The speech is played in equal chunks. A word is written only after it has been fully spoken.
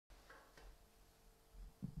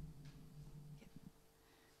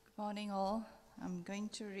Morning, all. I'm going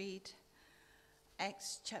to read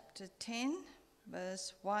Acts chapter 10,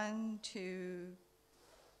 verse 1 to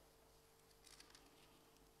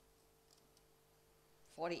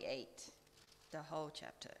 48, the whole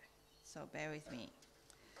chapter. So bear with me.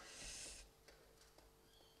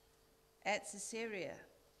 At Caesarea,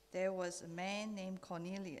 there was a man named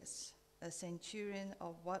Cornelius, a centurion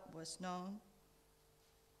of what was known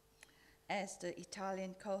as the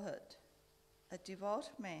Italian cohort, a devout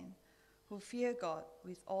man who feared God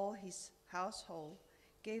with all his household,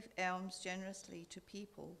 gave alms generously to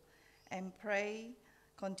people, and prayed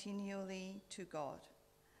continually to God.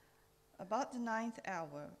 About the 9th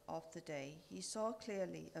hour of the day, he saw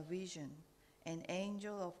clearly a vision. An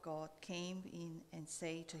angel of God came in and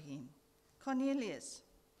said to him, "Cornelius."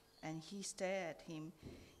 And he stared at him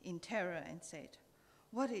in terror and said,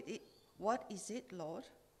 What is it, Lord?"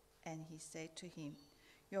 And he said to him,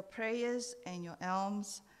 "Your prayers and your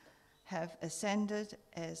alms have ascended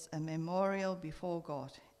as a memorial before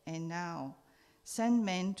God. And now send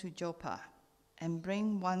men to Joppa and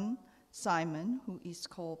bring one Simon, who is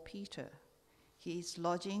called Peter. He is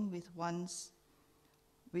lodging with one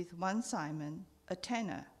Simon, a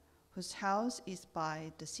tanner, whose house is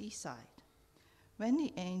by the seaside." When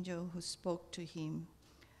the angel who spoke to him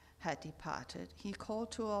had departed, he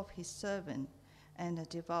called two of his servants and a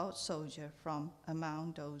devout soldier from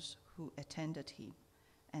among those who attended him,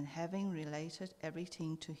 and having related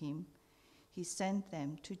everything to him, he sent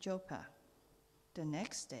them to Joppa. The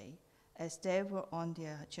next day, as they were on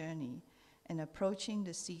their journey and approaching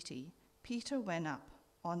the city, Peter went up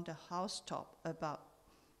on the housetop about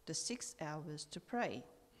the 6 hours to pray.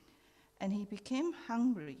 And he became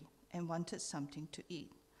hungry and wanted something to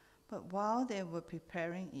eat. But while they were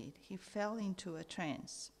preparing it, he fell into a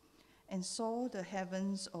trance and saw the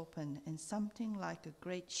heavens open and something like a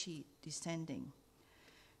great sheet descending,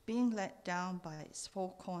 being let down by its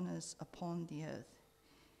four corners upon the earth.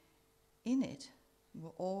 In it were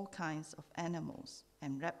all kinds of animals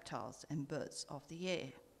and reptiles and birds of the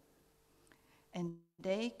air. And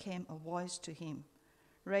there came a voice to him,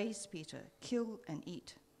 "Raise, Peter, kill and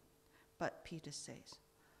eat." But Peter says,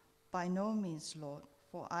 "By no means, Lord,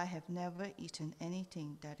 for I have never eaten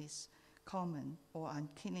anything that is common or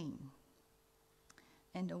unclean."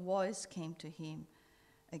 And the voice came to him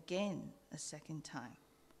again a second time,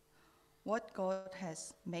 "What God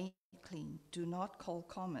has made clean, do not call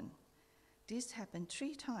common." This happened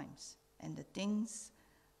 3 times, and the thing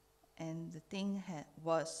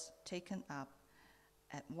was taken up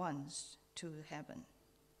at once to heaven.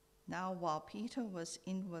 Now, while Peter was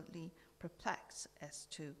inwardly perplexed as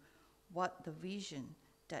to what the vision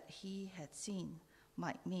that he had seen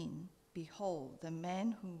might mean, behold, the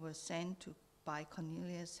man who was sent by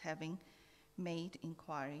Cornelius, having made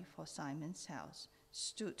inquiry for Simon's house,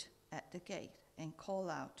 stood at the gate and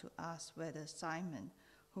called out to ask whether Simon,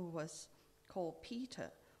 who was called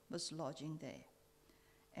Peter, was lodging there.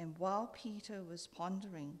 And while Peter was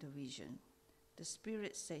pondering the vision, the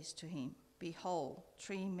Spirit says to him, "Behold,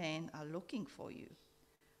 3 men are looking for you.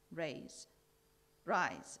 Rise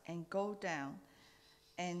and go down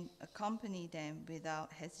and accompany them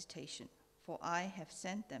without hesitation, for I have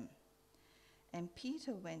sent them." And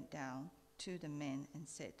Peter went down to the men and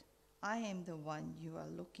said, "I am the one you are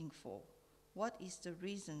looking for. What is the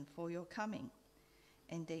reason for your coming?"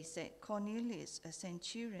 And they said, "Cornelius, a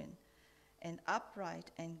centurion, an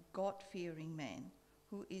upright and God-fearing man,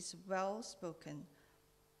 who is well spoken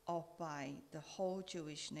of by the whole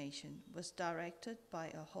Jewish nation, was directed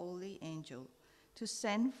by a holy angel to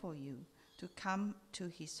send for you to come to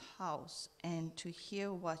his house and to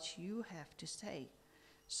hear what you have to say."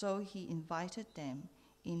 So he invited them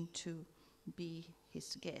in to be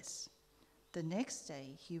his guests. The next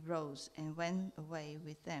day he rose and went away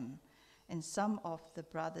with them, and some of the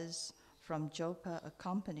brothers from Joppa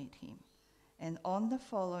accompanied him. And on the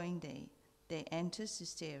following day they entered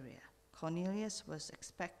Caesarea. Cornelius was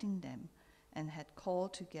expecting them and had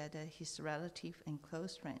called together his relatives and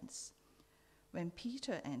close friends. When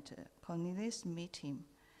Peter entered, Cornelius met him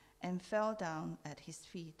and fell down at his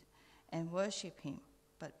feet and worshipped him.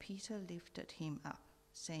 But Peter lifted him up,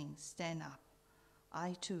 saying, "Stand up.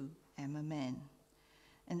 I too am a man."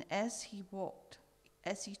 And as he talked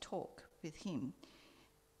with him,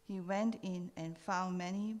 he went in and found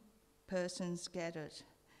many persons gathered,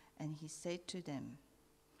 and he said to them,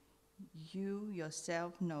 "You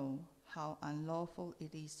yourself know how unlawful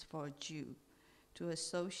it is for a Jew to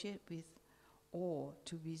associate with or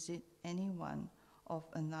to visit anyone of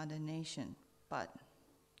another nation, but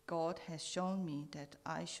God has shown me that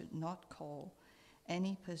I should not call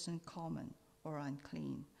any person common or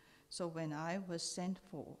unclean. So when I was sent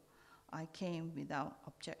for, I came without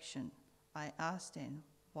objection. I asked them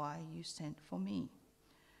why you sent for me.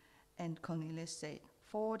 And Cornelius said,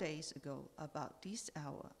 4 days ago, about this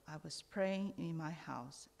hour, I was praying in my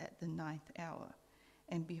house at the 9th hour.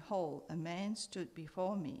 And behold, a man stood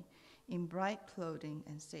before me in bright clothing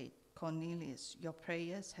and said, Cornelius, your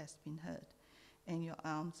prayers has been heard, and your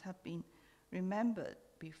alms have been remembered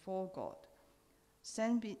before God.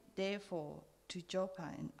 Send me therefore to Joppa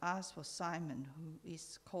and ask for Simon, who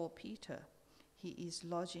is called Peter. He is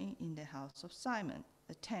lodging in the house of Simon,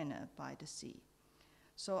 a tanner by the sea.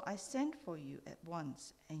 So I sent for you at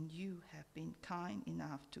once, and you have been kind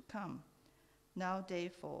enough to come. Now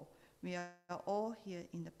therefore, we are all here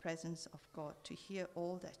in the presence of God to hear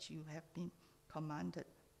all that you have been commanded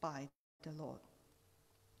by the Lord.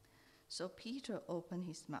 So Peter opened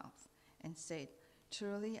his mouth and said,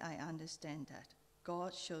 Truly I understand that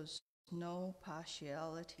God shows no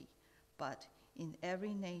partiality, but in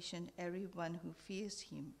every nation, everyone who fears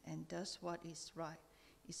him and does what is right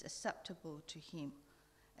is acceptable to him.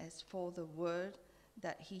 As for the word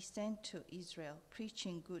that he sent to Israel,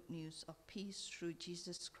 preaching good news of peace through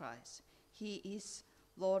Jesus Christ, he is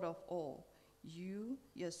Lord of all. You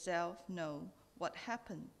yourself know what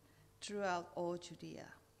happened throughout all Judea,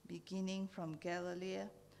 beginning from Galilee,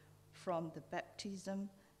 from the baptism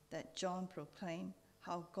that John proclaimed,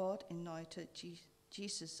 how God anointed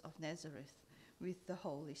Jesus of Nazareth with the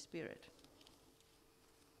Holy Spirit.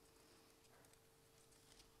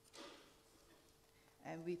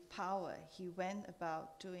 And with power he went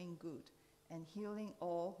about doing good and healing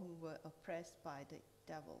all who were oppressed by the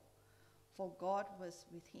devil. For God was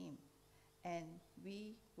with him, and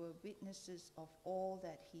we were witnesses of all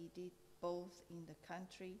that he did, both in the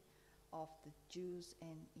country of the Jews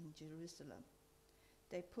and in Jerusalem.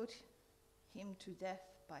 They put him to death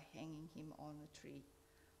by hanging him on a tree,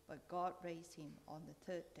 but God raised him on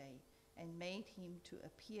the 3rd day and made him to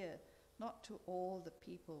appear not to all the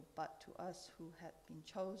people, but to us who had been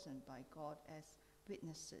chosen by God as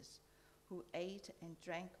witnesses, who ate and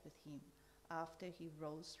drank with him after he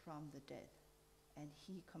rose from the dead. And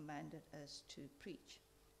he commanded us to preach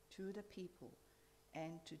to the people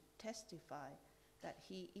and to testify that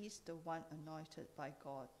he is the one anointed by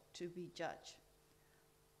God to be judge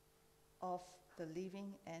of the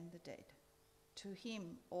living and the dead. To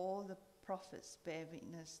him all the prophets bear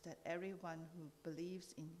witness that everyone who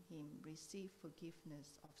believes in him receives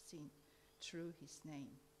forgiveness of sin through his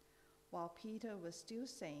name. While Peter was still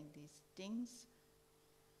saying these things,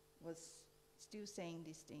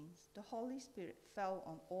 the Holy Spirit fell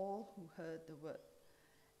on all who heard the word.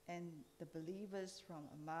 And the believers from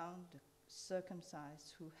among the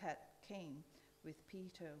circumcised who had came with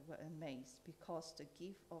Peter were amazed, because the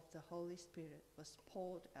gift of the Holy Spirit was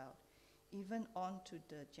poured out even onto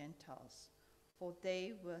the Gentiles, for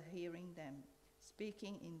they were hearing them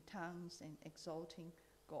speaking in tongues and exalting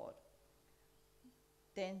God.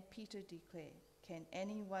 Then Peter declared, Can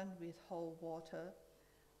anyone withhold water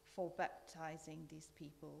for baptizing these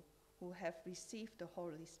people who have received the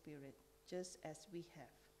Holy Spirit just as we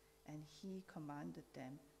have? And he commanded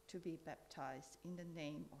them to be baptized in the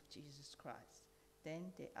name of Jesus Christ.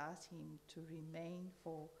 Then they asked him to remain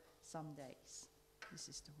for some days. This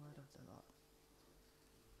is the word of the Lord.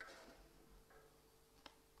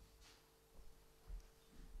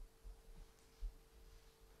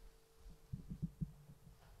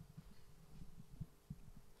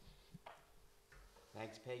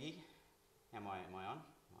 Thanks, Peggy. Am I on?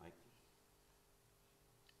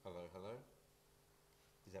 Hello.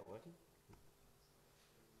 Is that working?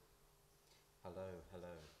 Hello.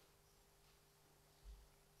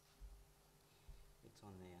 It's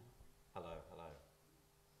on there. Hello. Hello.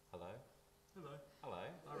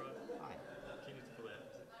 All right. Hi. Can you pull out?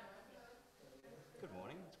 Good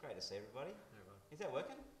morning. It's great to see everybody. Everyone. Is that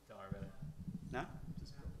working? Don't worry about it. No?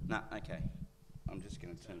 Just, No, okay. I'm just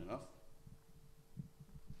going to turn it off.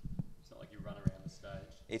 it's not like you run around the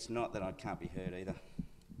stage. It's not that I can't be heard either.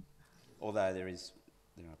 Although there are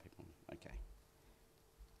people. Okay.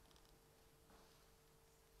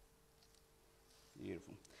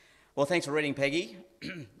 Beautiful. Well, thanks for reading, Peggy.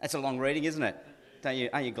 That's a long reading, isn't it?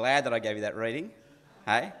 Aren't you glad that I gave you that reading?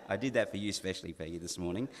 Hey, I did that for you especially, Peggy, this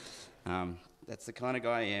morning. That's the kind of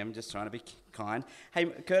guy I am, just trying to be kind. Hey,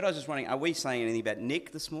 Kurt, I was just wondering, are we saying anything about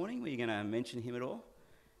Nick this morning? Were you going to mention him at all?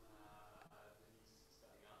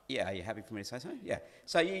 Yeah, are you happy for me to say so? Yeah.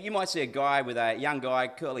 So you might see a guy with a young guy,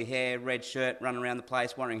 curly hair, red shirt, running around the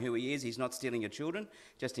place wondering who he is. He's not stealing your children,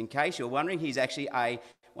 just in case you're wondering. He's actually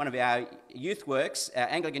one of our Youth Works, our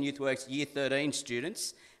Anglican Youth Works Year 13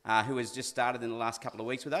 students. who has just started in the last couple of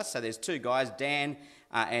weeks with us. So there's two guys, Dan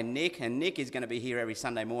and Nick is going to be here every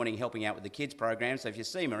Sunday morning helping out with the kids program. So if you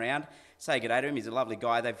see him around, say good day to him. He's a lovely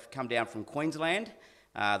guy. They've come down from Queensland.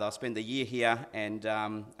 They'll spend the year here, and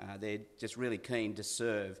they're just really keen to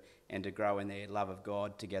serve and to grow in their love of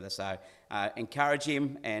God together. So encourage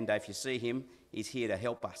him, and if you see him, he's here to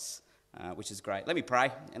help us, which is great. Let me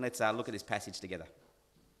pray, and let's look at this passage together.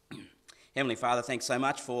 Heavenly Father, thanks so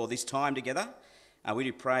much for this time together. We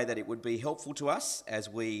do pray that it would be helpful to us as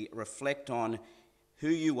we reflect on who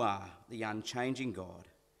you are, the unchanging God,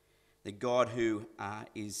 the God who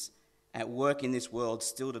is at work in this world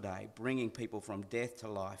still today, bringing people from death to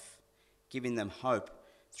life, giving them hope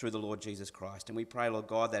through the Lord Jesus Christ. And we pray, Lord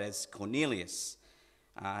God, that as Cornelius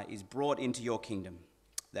is brought into your kingdom,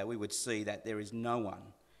 that we would see that there is no one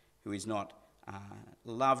who is not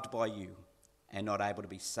loved by you and not able to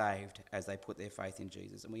be saved as they put their faith in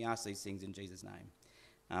Jesus. And we ask these things in Jesus' name.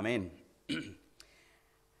 Amen.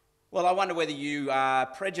 Well, I wonder whether you are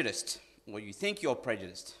prejudiced, or you think you're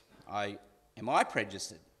prejudiced. Am I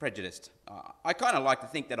prejudiced? I kind of like to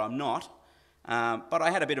think that I'm not, but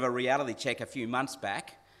I had a bit of a reality check a few months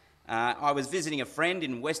back. I was visiting a friend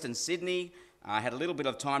in Western Sydney. I had a little bit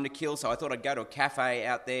of time to kill, so I thought I'd go to a cafe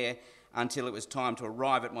out there until it was time to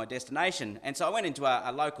arrive at my destination. And so I went into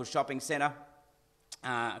a local shopping centre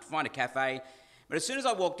to find a cafe. But as soon as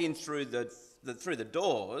I walked in through the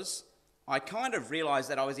doors, I kind of realised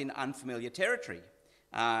that I was in unfamiliar territory.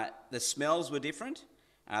 The smells were different.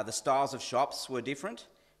 The styles of shops were different.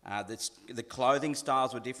 The clothing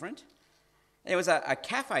styles were different. There was a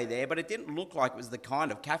cafe there, but it didn't look like it was the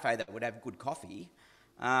kind of cafe that would have good coffee.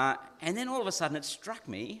 And then all of a sudden it struck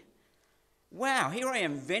me, wow, here I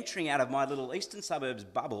am venturing out of my little eastern suburbs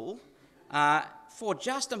bubble for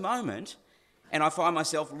just a moment, and I find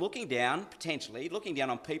myself potentially looking down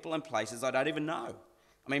on people and places I don't even know.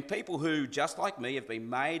 I mean, people who, just like me, have been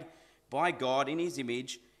made by God in his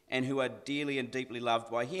image and who are dearly and deeply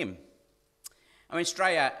loved by him. I mean,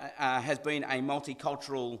 Australia has been a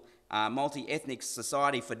multicultural, multi-ethnic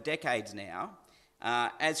society for decades now.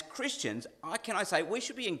 As Christians, can I say, we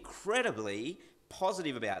should be incredibly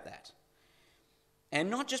positive about that. And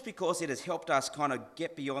not just because it has helped us kind of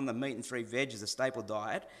get beyond the meat and three veg as a staple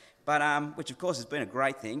diet, but which of course has been a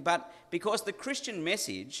great thing, but because the Christian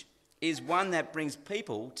message is one that brings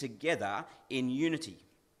people together in unity.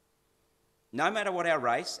 No matter what our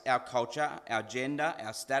race, our culture, our gender,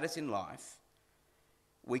 our status in life,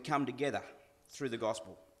 we come together through the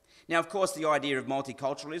gospel. Now, of course, the idea of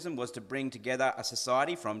multiculturalism was to bring together a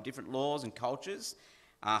society from different laws and cultures,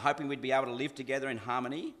 hoping we'd be able to live together in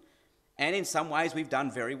harmony. And in some ways, we've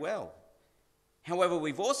done very well. However,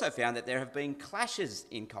 we've also found that there have been clashes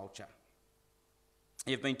in culture.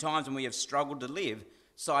 There have been times when we have struggled to live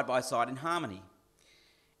side by side in harmony.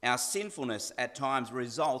 Our sinfulness at times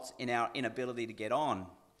results in our inability to get on,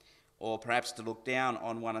 or perhaps to look down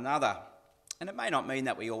on one another. And it may not mean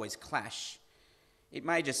that we always clash. It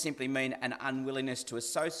may just simply mean an unwillingness to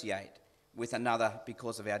associate with another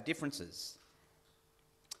because of our differences.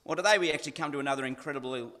 Well, today we actually come to another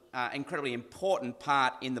incredibly important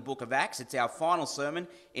part in the book of Acts. It's our final sermon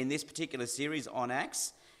in this particular series on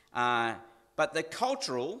Acts. But the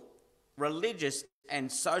cultural, religious,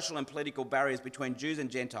 and social and political barriers between Jews and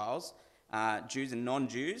Gentiles, Jews and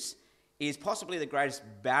non-Jews, is possibly the greatest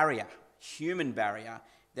barrier, human barrier,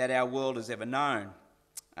 that our world has ever known.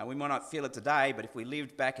 We might not feel it today, but if we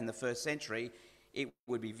lived back in the first century, it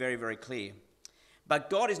would be very, very clear. But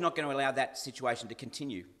God is not going to allow that situation to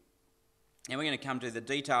continue. And we're going to come to the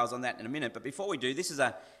details on that in a minute. But before we do, this is,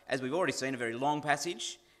 as we've already seen, a very long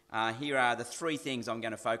passage. Here are the three things I'm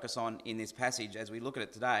going to focus on in this passage as we look at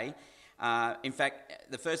it today. In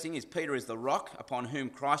fact, the first thing is Peter is the rock upon whom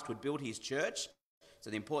Christ would build his church. So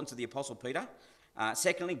the importance of the Apostle Peter.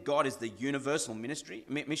 Secondly, God is the universal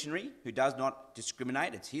missionary who does not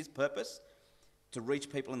discriminate. It's his purpose to reach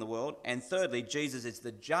people in the world. And thirdly, Jesus is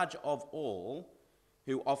the judge of all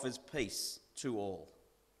who offers peace to all.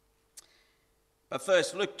 But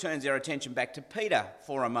first, Luke turns our attention back to Peter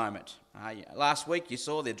for a moment. Last week you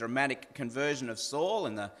saw the dramatic conversion of Saul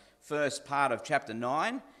in the first part of chapter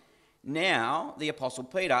 9. Now the Apostle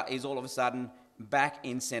Peter is all of a sudden back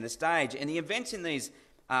in centre stage. And the events in these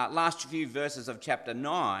last few verses of chapter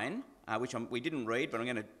 9, which we didn't read, but I'm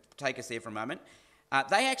going to take us there for a moment,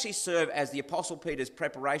 they actually serve as the Apostle Peter's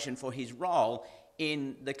preparation for his role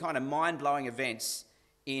in the kind of mind-blowing events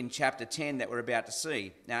in chapter 10 that we're about to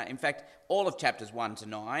see. Now, in fact, all of chapters 1 to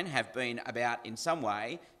 9 have been about, in some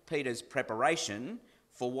way, Peter's preparation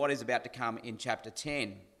for what is about to come in chapter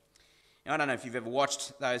 10. Now, I don't know if you've ever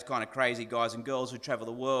watched those kind of crazy guys and girls who travel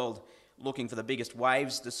the world looking for the biggest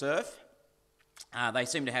waves to surf. They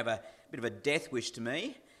seem to have a bit of a death wish to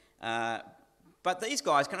me. But these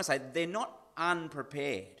guys, can I say, they're not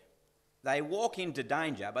unprepared. They walk into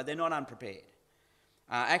danger, but they're not unprepared.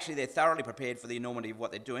 Actually, they're thoroughly prepared for the enormity of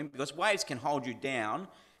what they're doing, because waves can hold you down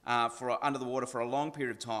under the water for a long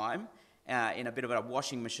period of time in a bit of a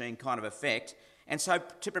washing machine kind of effect. And so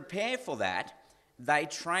to prepare for that, they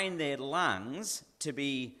train their lungs to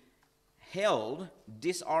be held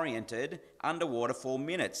disoriented underwater for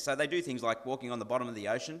minutes. So they do things like walking on the bottom of the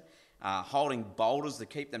ocean, holding boulders to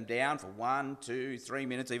keep them down for 1, 2, 3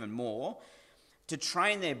 minutes, even more, to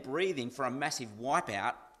train their breathing for a massive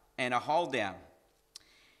wipeout and a hold down.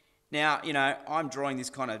 Now, I'm drawing this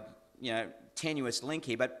kind of, tenuous link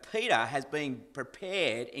here, but Peter has been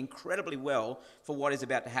prepared incredibly well for what is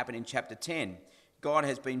about to happen in chapter 10. God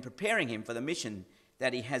has been preparing him for the mission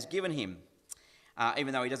that he has given him,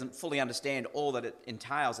 even though he doesn't fully understand all that it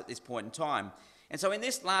entails at this point in time. And so in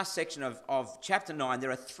this last section of chapter 9,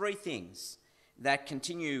 there are 3 things that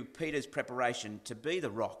continue Peter's preparation to be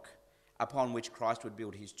the rock upon which Christ would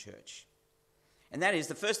build his church. And that is,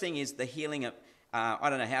 the first thing is the healing of, I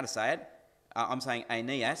don't know how to say it. I'm saying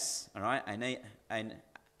Aeneas, all right?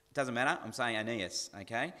 Doesn't matter, I'm saying Aeneas,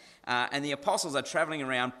 okay? And the apostles are travelling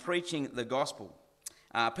around preaching the gospel.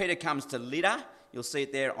 Peter comes to Lydda. You'll see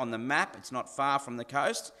it there on the map. It's not far from the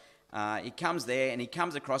coast. He comes there and he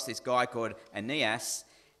comes across this guy called Aeneas,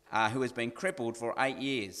 who has been crippled for 8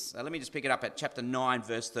 years. So let me just pick it up at chapter 9,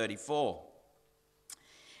 verse 34.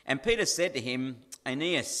 And Peter said to him,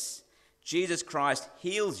 Aeneas, Jesus Christ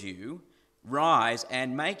heals you. Rise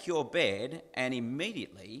and make your bed. And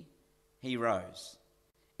immediately he rose.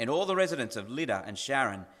 And all the residents of Lydda and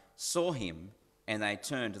Sharon saw him, and they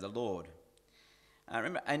turned to the Lord.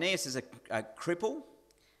 Remember, Aeneas is a cripple.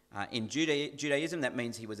 In Judaism, that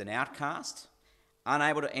means he was an outcast,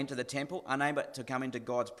 unable to enter the temple, unable to come into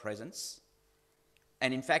God's presence.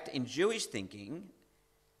 And in fact, in Jewish thinking,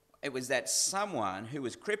 it was that someone who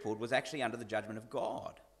was crippled was actually under the judgment of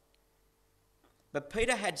God. But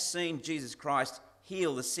Peter had seen Jesus Christ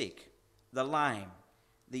heal the sick, the lame,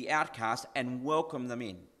 the outcast, and welcome them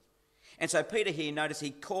in. And so Peter here, notice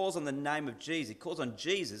he calls on the name of Jesus. He calls on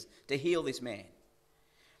Jesus to heal this man.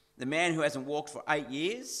 The man who hasn't walked for 8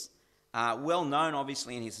 years, well known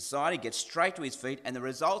obviously in his society, gets straight to his feet, and the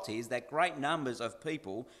result is that great numbers of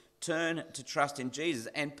people turn to trust in Jesus.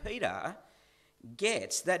 And Peter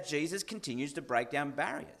gets that Jesus continues to break down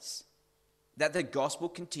barriers, that the gospel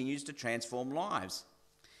continues to transform lives.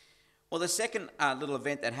 Well, the second little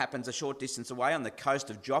event that happens a short distance away on the coast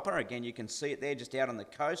of Joppa, again you can see it there just out on the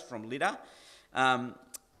coast from Lydda,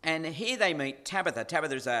 and here they meet Tabitha.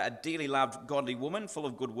 Tabitha is a dearly loved godly woman full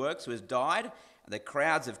of good works who has died. The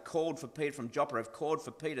crowds have called for Peter from Joppa, have called for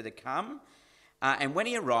Peter to come, and when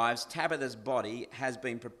he arrives, Tabitha's body has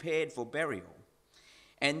been prepared for burial.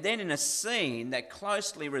 And then in a scene that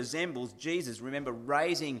closely resembles Jesus, remember,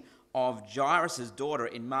 raising of Jairus' daughter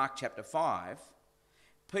in Mark chapter 5,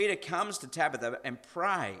 Peter comes to Tabitha and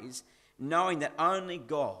prays, knowing that only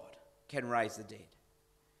God can raise the dead.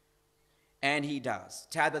 And he does.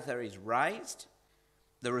 Tabitha is raised.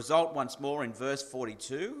 The result, once more, in verse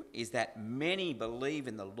 42, is that many believe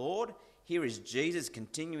in the Lord. Here is Jesus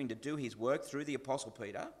continuing to do his work through the Apostle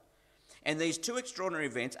Peter. And these 2 extraordinary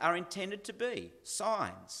events are intended to be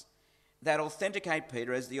signs that authenticate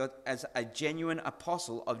Peter as a genuine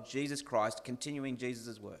apostle of Jesus Christ, continuing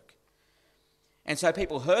Jesus' work. And so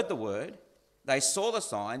people heard the word, they saw the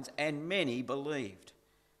signs, and many believed.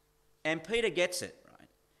 And Peter gets it, right?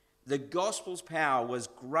 The gospel's power was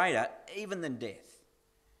greater even than death.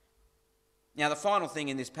 Now, the final thing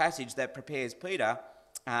in this passage that prepares Peter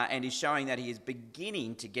and is showing that he is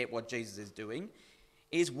beginning to get what Jesus is doing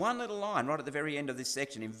is one little line right at the very end of this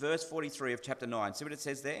section in verse 43 of chapter 9. See what it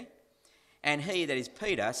says there? And he, that is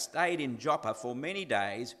Peter, stayed in Joppa for many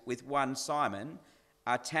days with one Simon,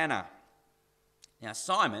 a tanner. Now,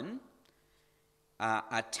 Simon,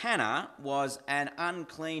 a tanner, was an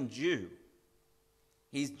unclean Jew.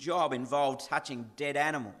 His job involved touching dead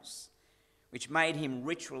animals, which made him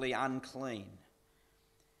ritually unclean.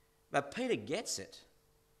 But Peter gets it,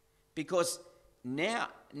 because now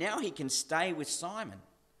he can stay with Simon.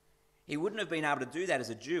 He wouldn't have been able to do that as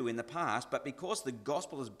a Jew in the past, but because the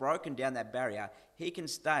gospel has broken down that barrier, he can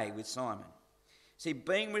stay with Simon. See,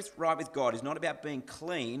 being right with God is not about being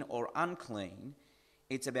clean or unclean.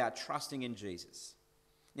 It's about trusting in Jesus.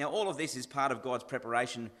 Now, all of this is part of God's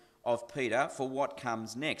preparation of Peter for what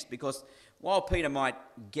comes next, because while Peter might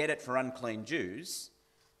get it for unclean Jews,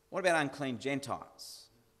 what about unclean Gentiles?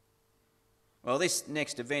 Well, this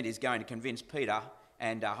next event is going to convince Peter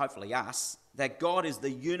and hopefully us that God is the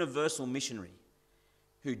universal missionary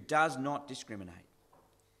who does not discriminate.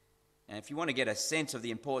 And if you want to get a sense of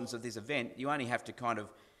the importance of this event, you only have to kind of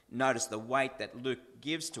notice the weight that Luke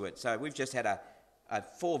gives to it. So we've just had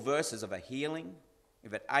 4 verses of a healing.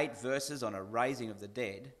 We've had 8 verses on a raising of the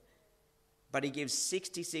dead. But he gives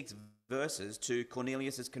 66 verses to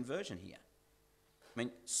Cornelius' conversion here. I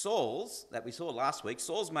mean, Saul's, that we saw last week,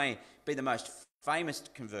 Saul's may be the most famous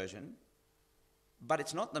conversion, but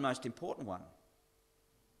it's not the most important one.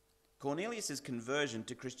 Cornelius' conversion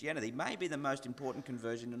to Christianity may be the most important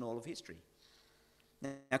conversion in all of history.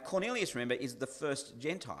 Now, Cornelius, remember, is the first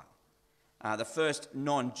Gentile, the first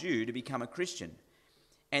non-Jew to become a Christian.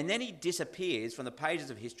 And then he disappears from the pages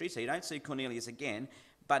of history, so you don't see Cornelius again,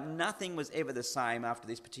 but nothing was ever the same after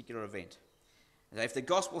this particular event. So if the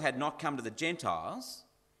gospel had not come to the Gentiles,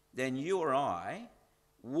 then you or I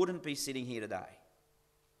wouldn't be sitting here today.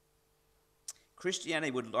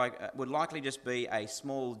 Christianity would likely just be a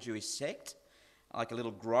small Jewish sect, like a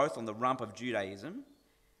little growth on the rump of Judaism.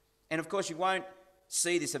 And of course, you won't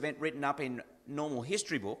see this event written up in normal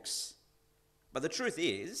history books, but the truth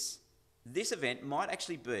is, this event might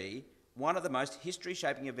actually be one of the most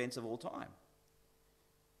history-shaping events of all time.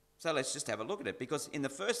 So let's just have a look at it, because in the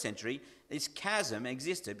first century, this chasm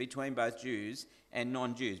existed between both Jews and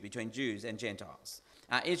non-Jews, between Jews and Gentiles.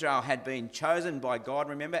 Israel had been chosen by God,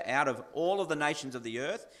 remember, out of all of the nations of the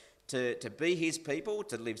earth to be his people,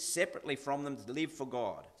 to live separately from them, to live for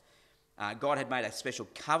God. God had made a special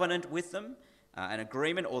covenant with them, an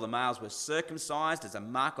agreement. All the males were circumcised as a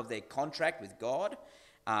mark of their contract with God.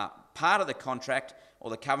 Part of the contract or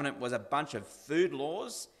the covenant was a bunch of food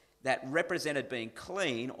laws that represented being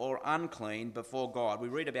clean or unclean before God. We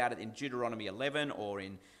read about it in Deuteronomy 11 or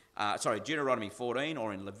in, Deuteronomy 14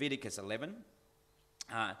 or in Leviticus 11.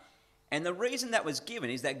 And the reason that was given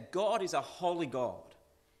is that God is a holy God,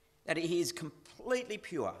 that he is completely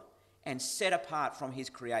pure and set apart from his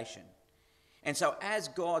creation. And so as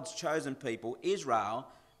God's chosen people, Israel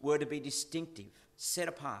were to be distinctive, set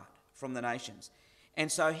apart from the nations.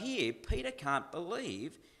 And so here, Peter can't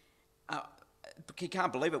believe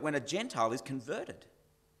it when a Gentile is converted.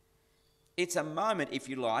 It's a moment, if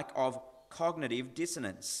you like, of cognitive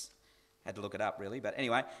dissonance. Had to look it up, really, but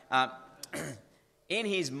anyway. In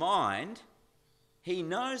his mind, he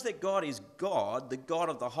knows that God is God, the God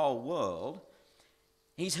of the whole world.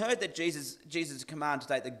 He's heard that Jesus' command to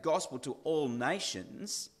take the gospel to all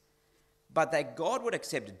nations, but that God would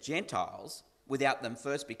accept Gentiles without them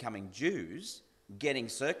first becoming Jews, getting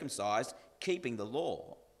circumcised, keeping the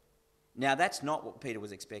law. Now, that's not what Peter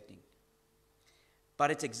was expecting.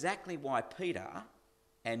 But it's exactly why Peter,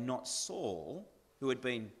 and not Saul, who had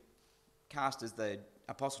been cast as the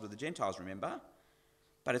apostle to the Gentiles, remember?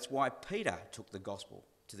 But it's why Peter took the gospel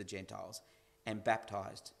to the Gentiles and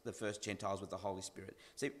baptised the first Gentiles with the Holy Spirit.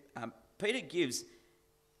 See, Peter gives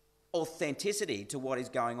authenticity to what is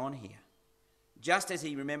going on here. Just as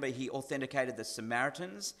he authenticated the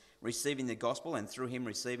Samaritans receiving the gospel and through him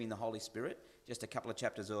receiving the Holy Spirit just a couple of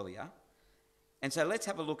chapters earlier. And so let's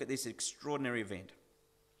have a look at this extraordinary event.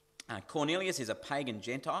 Cornelius is a pagan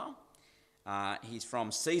Gentile. He's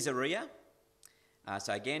from Caesarea.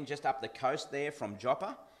 So again, just up the coast there from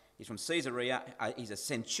Joppa. He's from Caesarea. He's a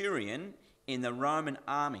centurion in the Roman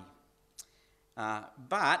army.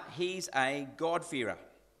 But he's a God-fearer.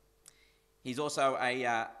 He's also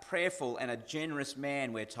a prayerful and a generous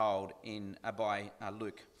man, we're told by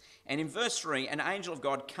Luke. And in verse 3, an angel of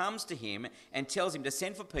God comes to him and tells him to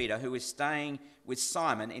send for Peter, who is staying with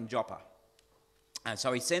Simon in Joppa.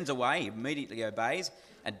 So he sends away, he immediately obeys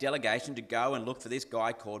a delegation to go and look for this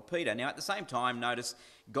guy called Peter. Now, at the same time, notice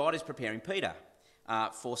God is preparing Peter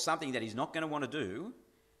for something that he's not going to want to do,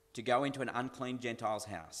 to go into an unclean Gentile's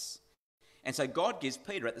house. And so God gives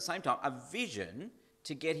Peter, at the same time, a vision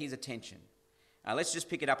to get his attention. Let's just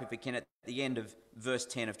pick it up, if we can, at the end of verse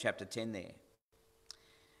 10 of chapter 10 there.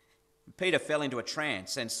 Peter fell into a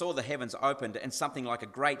trance and saw the heavens opened and something like a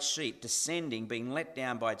great sheet descending, being let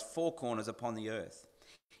down by its 4 corners upon the earth.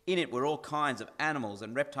 In it were all kinds of animals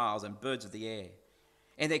and reptiles and birds of the air.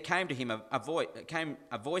 And there came to him a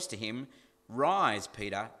voice to him, "Rise,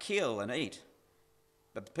 Peter, kill and eat."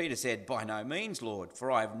 But Peter said, "By no means, Lord,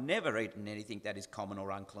 for I have never eaten anything that is common or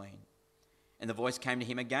unclean." And the voice came to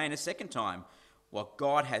him again a second time, "What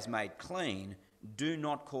God has made clean, do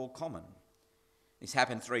not call common." This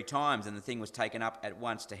happened 3 times, and the thing was taken up at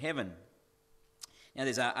once to heaven. Now,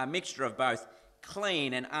 there's a mixture of both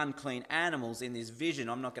clean and unclean animals in this vision.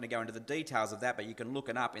 I'm not going to go into the details of that, but you can look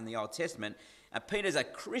it up in the Old Testament. Peter's a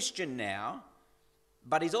Christian now,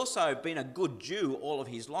 but he's also been a good Jew all of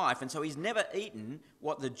his life, and so he's never eaten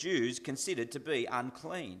what the Jews considered to be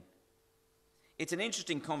unclean. It's an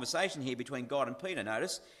interesting conversation here between God and Peter.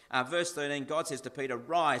 Notice, verse 13, God says to Peter,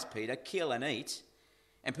 "Rise, Peter, kill and eat."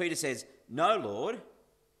 And Peter says, "No, Lord,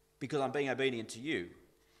 because I'm being obedient to you."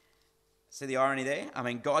 See the irony there? I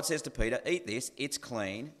mean, God says to Peter, "Eat this, it's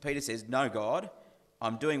clean." Peter says, "No, God,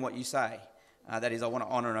 I'm doing what you say. That is, I want to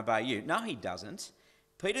honour and obey you." No, he doesn't.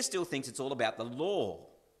 Peter still thinks it's all about the law.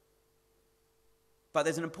 But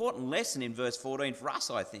there's an important lesson in verse 14 for us,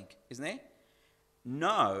 I think, isn't there?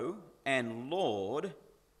 No and Lord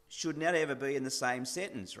should not ever be in the same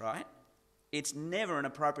sentence, right? It's never an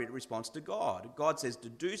appropriate response to God. God says to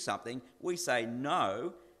do something, we say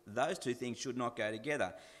no. Those two things should not go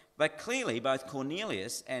together. But clearly, both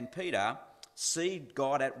Cornelius and Peter see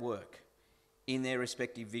God at work in their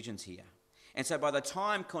respective visions here. And so by the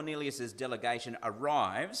time Cornelius' delegation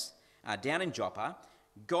arrives down in Joppa,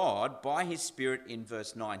 God, by his Spirit in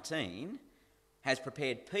verse 19, has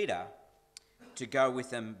prepared Peter to go with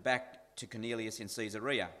them back to Cornelius in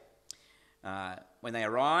Caesarea. When they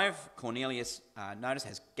arrive, Cornelius, notice,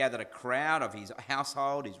 has gathered a crowd of his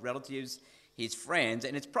household, his relatives, his friends,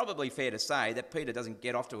 and it's probably fair to say that Peter doesn't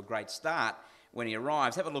get off to a great start when he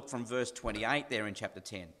arrives. Have a look from verse 28 there in chapter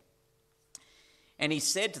 10. And he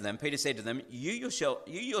said to them, Peter said to them, you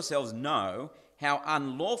yourselves know how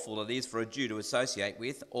unlawful it is for a Jew to associate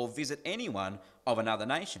with or visit anyone of another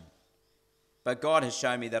nation. But God has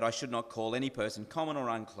shown me that I should not call any person common or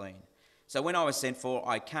unclean. So when I was sent for,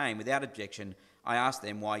 I came without objection. I asked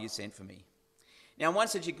them why you sent for me. Now, in one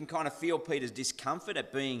sense, you can kind of feel Peter's discomfort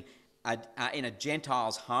at being in a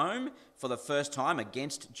Gentile's home for the first time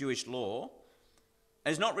against Jewish law.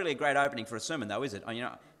 It's not really a great opening for a sermon, though, is it? I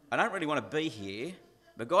don't really want to be here,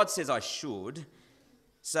 but God says I should,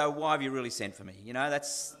 so why have you really sent for me?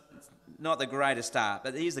 That's not the greatest start,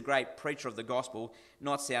 but he's the great preacher of the gospel,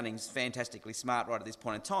 not sounding fantastically smart right at this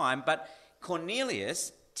point in time, but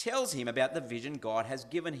Cornelius tells him about the vision God has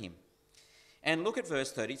given him. And look at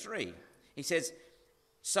verse 33. He says,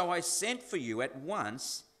 "So I sent for you at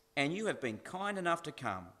once, and you have been kind enough to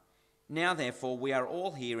come. Now, therefore, we are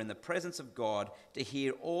all here in the presence of God to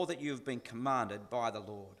hear all that you have been commanded by the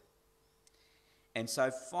Lord." And so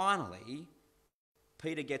finally,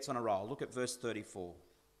 Peter gets on a roll. Look at verse 34.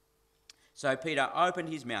 "So Peter opened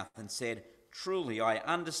his mouth and said, 'Truly I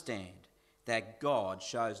understand that God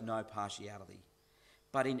shows no partiality,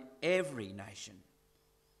 but in every nation,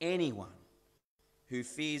 anyone who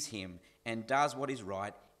fears him and does what is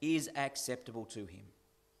right is acceptable to him.'"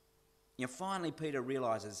 Finally, Peter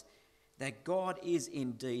realises that God is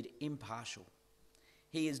indeed impartial.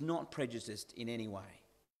 He is not prejudiced in any way.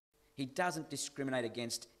 He doesn't discriminate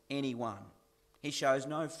against anyone. He shows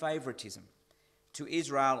no favouritism to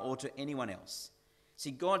Israel or to anyone else.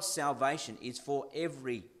 See, God's salvation is for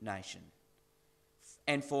every nation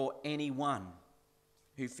and for anyone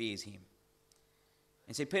who fears him.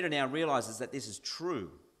 And see, Peter now realises that this is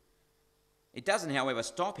true. It doesn't, however,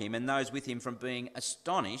 stop him and those with him from being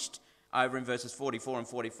astonished over in verses 44 and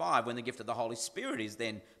 45 when the gift of the Holy Spirit is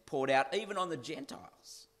then poured out even on the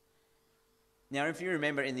Gentiles. Now, if you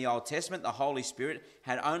remember in the Old Testament, the Holy Spirit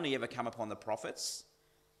had only ever come upon the prophets.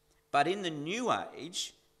 But in the New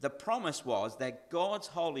Age, the promise was that God's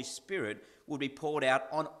Holy Spirit would be poured out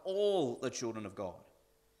on all the children of God.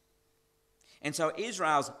 And so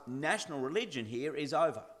Israel's national religion here is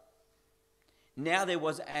over. Now there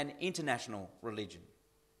was an international religion.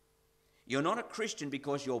 You're not a Christian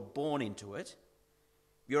because you're born into it.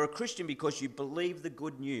 You're a Christian because you believe the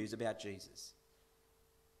good news about Jesus.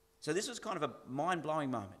 So this was kind of a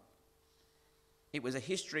mind-blowing moment. It was a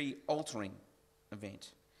history-altering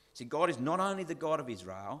event. See, God is not only the God of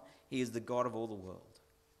Israel, he is the God of all the world.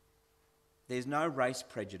 There's no race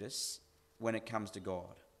prejudice when it comes to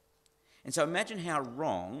God. And so imagine how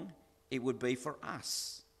wrong it would be for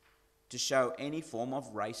us to show any form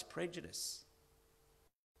of race prejudice.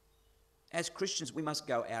 As Christians, we must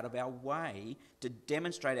go out of our way to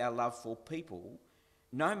demonstrate our love for people,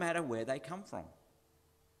 no matter where they come from.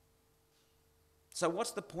 So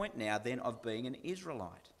what's the point now then of being an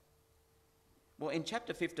Israelite? Well, in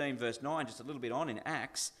chapter 15, verse 9, just a little bit on in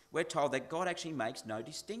Acts, we're told that God actually makes no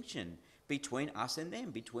distinction between us and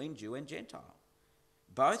them, between Jew and Gentile.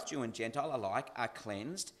 Both Jew and Gentile alike are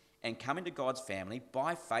cleansed and come into God's family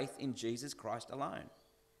by faith in Jesus Christ alone.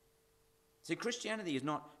 See, Christianity is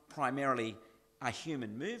not primarily a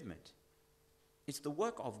human movement. It's the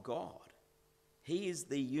work of God. He is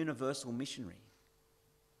the universal missionary.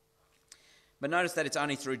 But notice that it's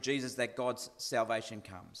only through Jesus that God's salvation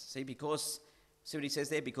comes. See what he says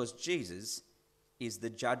there? Because Jesus is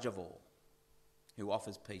the judge of all, who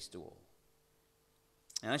offers peace to all.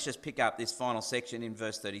 Now let's just pick up this final section in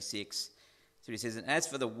verse 36. So he says, and as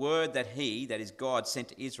for the word that he, that is God, sent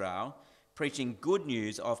to Israel, preaching good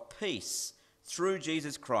news of peace through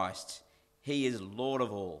Jesus Christ, he is Lord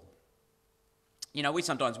of all. You know, we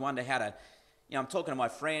sometimes wonder how to, I'm talking to my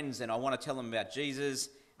friends and I want to tell them about Jesus.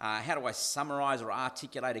 How do I summarize or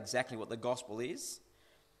articulate exactly what the gospel is?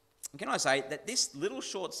 And can I say that this little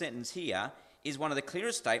short sentence here is one of the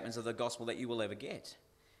clearest statements of the gospel that you will ever get.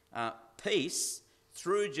 Peace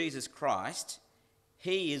through Jesus Christ,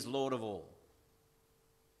 he is Lord of all.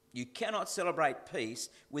 You cannot celebrate peace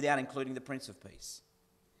without including the Prince of Peace.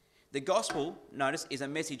 The gospel, notice, is a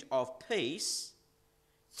message of peace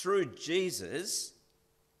through Jesus,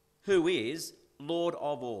 who is Lord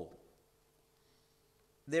of all.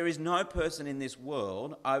 There is no person in this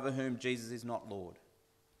world over whom Jesus is not Lord,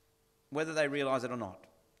 whether they realise it or not,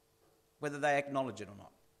 whether they acknowledge it or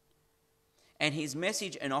not. And his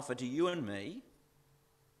message and offer to you and me,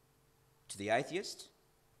 to the atheist,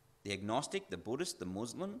 the agnostic, the Buddhist, the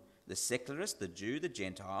Muslim, the secularist, the Jew, the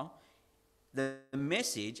Gentile, the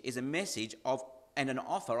message is a message of and an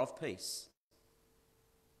offer of peace.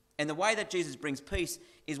 And the way that Jesus brings peace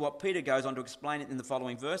is what Peter goes on to explain it in the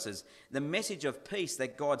following verses. The message of peace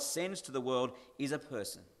that God sends to the world is a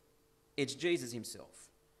person. It's Jesus himself.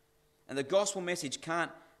 And the gospel message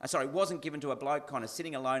wasn't given to a bloke kind of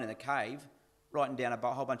sitting alone in a cave, writing down a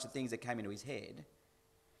whole bunch of things that came into his head.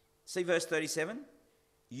 See verse 37?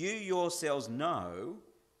 You yourselves know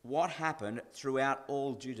what happened throughout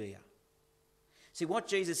all Judea. See, what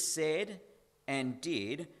Jesus said and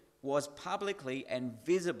did was publicly and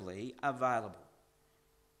visibly available.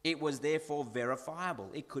 It was therefore verifiable.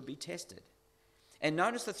 It could be tested. And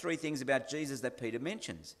notice the three things about Jesus that Peter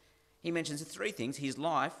mentions. He mentions the three things: his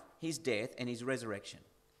life, his death, and his resurrection.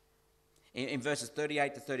 In verses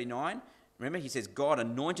 38 to 39, remember, he says, God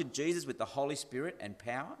anointed Jesus with the Holy Spirit and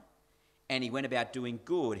power, and he went about doing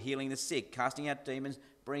good, healing the sick, casting out demons,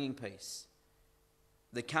 bringing peace.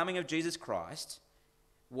 The coming of Jesus Christ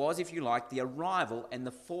was, if you like, the arrival and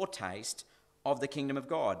the foretaste of the kingdom of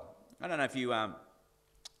God. I don't know if you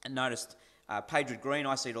noticed Padrid Green.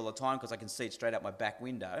 I see it all the time because I can see it straight out my back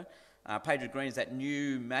window. Padrid Green is that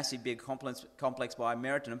new, massive, big complex by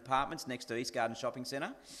Meriton Apartments next to East Garden Shopping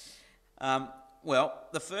Centre. Well,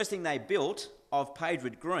 the first thing they built of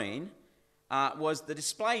Padrid Green was the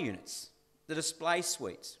display units, the display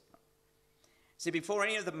suites. See, before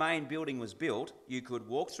any of the main building was built, you could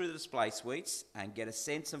walk through the display suites and get a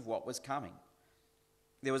sense of what was coming.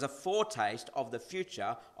 There was a foretaste of the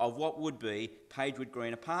future of what would be Padrid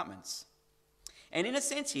Green Apartments. And in a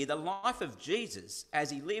sense here, the life of Jesus, as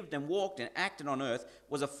he lived and walked and acted on earth,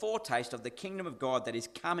 was a foretaste of the kingdom of God that is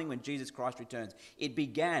coming when Jesus Christ returns. It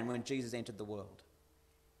began when Jesus entered the world.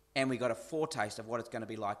 And we got a foretaste of what it's going to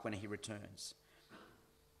be like when he returns.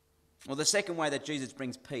 Well, the second way that Jesus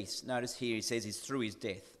brings peace, notice here he says, is through his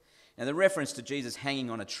death. Now, the reference to Jesus hanging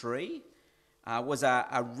on a tree was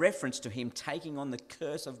a reference to him taking on the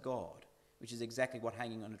curse of God, which is exactly what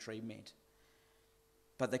hanging on a tree meant.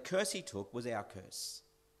 But the curse he took was our curse.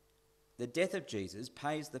 The death of Jesus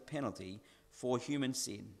pays the penalty for human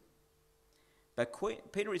sin. But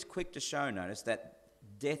Peter is quick to show, notice, that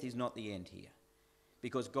death is not the end here,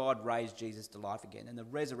 because God raised Jesus to life again, and the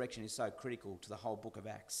resurrection is so critical to the whole book of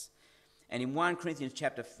Acts. And in 1 Corinthians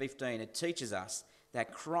chapter 15, it teaches us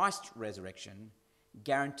that Christ's resurrection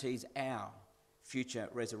guarantees our future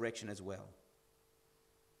resurrection as well.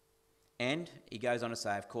 And he goes on to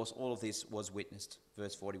say, of course, all of this was witnessed.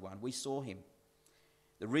 Verse 41, we saw him.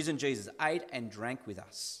 The risen Jesus ate and drank with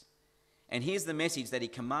us. And here's the message that he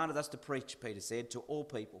commanded us to preach, Peter said, to all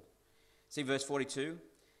people. See verse 42?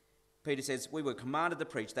 Peter says, we were commanded to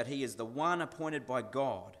preach that he is the one appointed by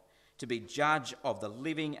God to be judge of the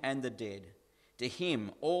living and the dead. To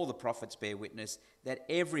him all the prophets bear witness that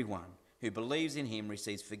everyone who believes in him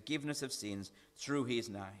receives forgiveness of sins through his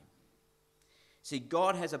name. See,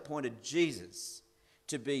 God has appointed Jesus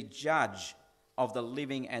to be judge of the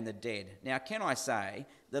living and the dead. Now, can I say,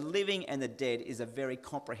 the living and the dead is a very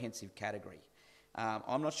comprehensive category.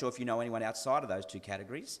 I'm not sure if you know anyone outside of those two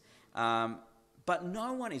categories. But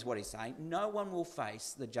no one is what he's saying. No one will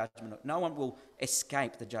face the judgment. No one will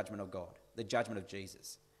escape the judgment of God, the judgment of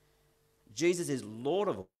Jesus. Jesus is Lord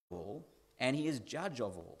of all, and he is judge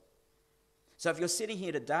of all. So if you're sitting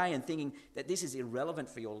here today and thinking that this is irrelevant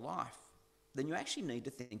for your life, then you actually need to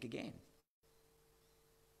think again.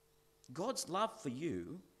 God's love for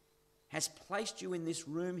you has placed you in this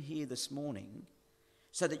room here this morning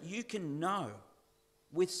so that you can know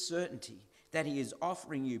with certainty that he is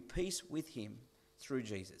offering you peace with him through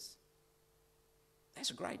Jesus.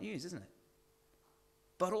 That's great news, isn't it?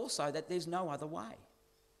 But also that there's no other way.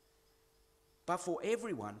 But for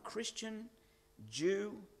everyone, Christian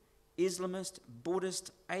Jew, Islamist,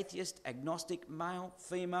 Buddhist, atheist, agnostic, male,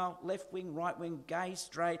 female, left-wing, right-wing, gay,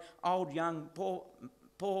 straight, old, young,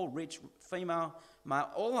 poor, rich, female, male,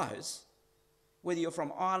 all those, whether you're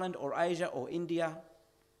from Ireland or Asia or India,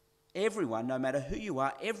 everyone, no matter who you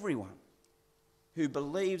are, everyone who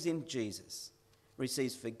believes in Jesus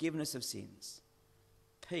receives forgiveness of sins,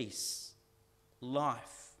 peace,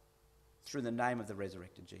 life through the name of the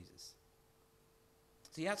resurrected Jesus.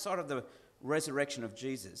 See, outside of the resurrection of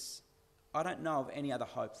Jesus, I don't know of any other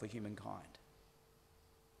hope for humankind.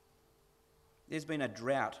 There's been a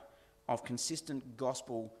drought of consistent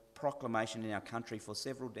gospel proclamation in our country for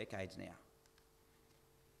several decades now.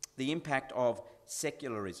 The impact of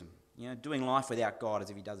secularism, doing life without God as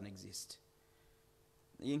if he doesn't exist.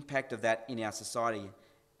 The impact of that in our society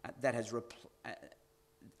that has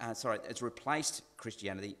it's replaced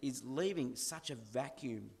Christianity is leaving such a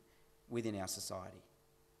vacuum within our society.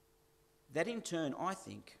 That in turn, I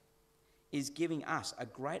think, is giving us a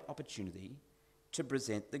great opportunity to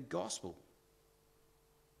present the gospel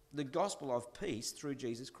of peace through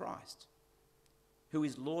Jesus Christ, who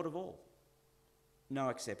is Lord of all, no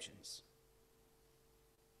exceptions.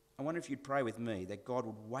 I wonder if you'd pray with me that God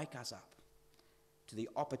would wake us up to the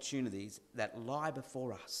opportunities that lie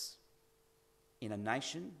before us in a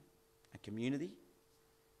nation, a community,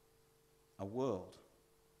 a world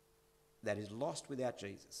that is lost without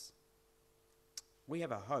Jesus. We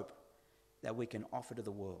have a hope that we can offer to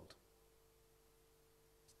the world.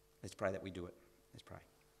 Let's pray that we do it. Let's pray.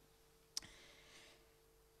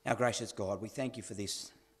 Our gracious God, we thank you for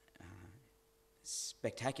this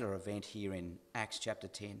spectacular event here in Acts chapter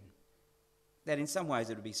 10, that in some ways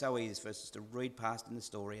it would be so easy for us to read past in the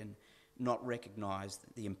story and not recognise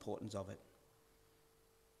the importance of it.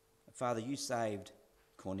 Father, you saved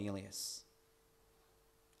Cornelius,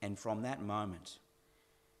 and from that moment,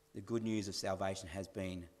 the good news of salvation has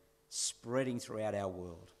been spreading throughout our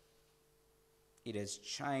world. It has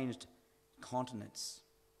changed continents.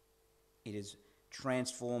 It has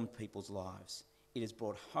transformed people's lives. It has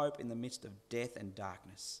brought hope in the midst of death and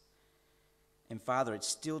darkness. And Father, it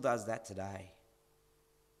still does that today.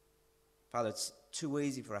 Father, it's too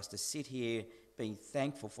easy for us to sit here being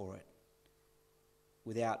thankful for it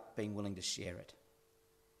without being willing to share it.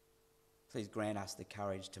 Please grant us the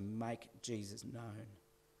courage to make Jesus known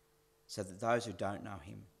so that those who don't know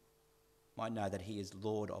him might know that he is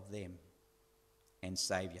Lord of them and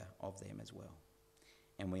Saviour of them as well.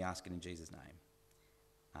 And we ask it in Jesus' name.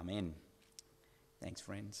 Amen. Thanks,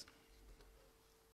 friends.